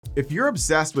If you're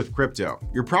obsessed with crypto,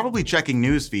 you're probably checking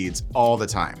news feeds all the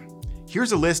time.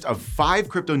 Here's a list of 5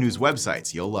 crypto news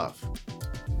websites you'll love.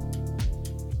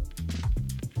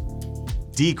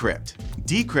 Decrypt.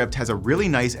 Decrypt has a really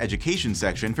nice education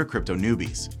section for crypto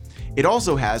newbies. It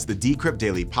also has the Decrypt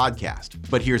Daily podcast,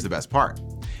 but here's the best part.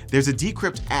 There's a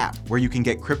Decrypt app where you can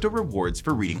get crypto rewards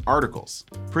for reading articles.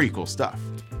 Pretty cool stuff.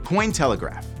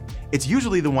 Cointelegraph. It's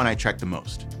usually the one I check the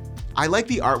most. I like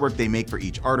the artwork they make for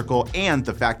each article and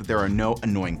the fact that there are no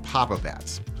annoying pop-up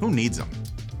ads. Who needs them?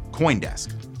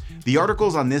 CoinDesk. The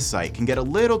articles on this site can get a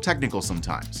little technical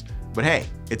sometimes, but hey,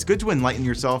 it's good to enlighten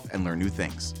yourself and learn new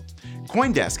things.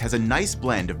 CoinDesk has a nice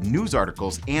blend of news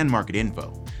articles and market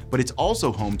info, but it's also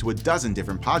home to a dozen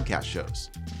different podcast shows.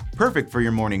 Perfect for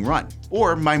your morning run,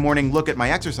 or my morning look at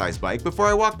my exercise bike before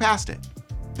I walk past it.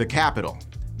 The Capital.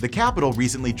 The Capital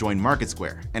recently joined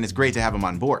MarketSquare, and it's great to have them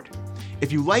on board.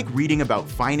 If you like reading about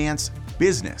finance,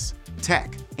 business,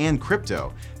 tech, and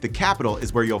crypto, The Capital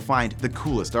is where you'll find the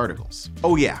coolest articles.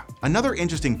 Oh yeah, another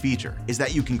interesting feature is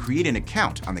that you can create an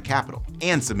account on The Capital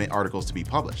and submit articles to be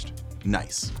published.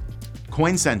 Nice.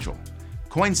 CoinCentral.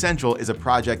 CoinCentral is a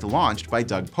project launched by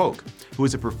Doug Polk, who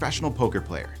is a professional poker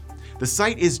player. The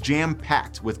site is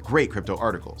jam-packed with great crypto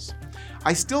articles.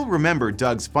 I still remember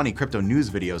Doug's funny crypto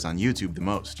news videos on YouTube the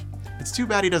most. It's too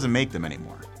bad he doesn't make them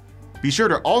anymore. Be sure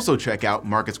to also check out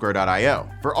MarketSquare.io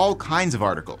for all kinds of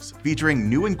articles featuring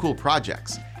new and cool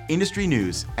projects, industry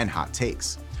news, and hot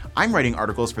takes. I'm writing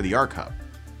articles for the Arc Hub.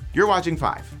 You're watching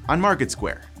 5 on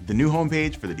MarketSquare, the new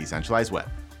homepage for the decentralized web.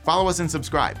 Follow us and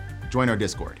subscribe, join our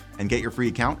Discord, and get your free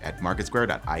account at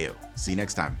MarketSquare.io. See you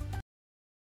next time.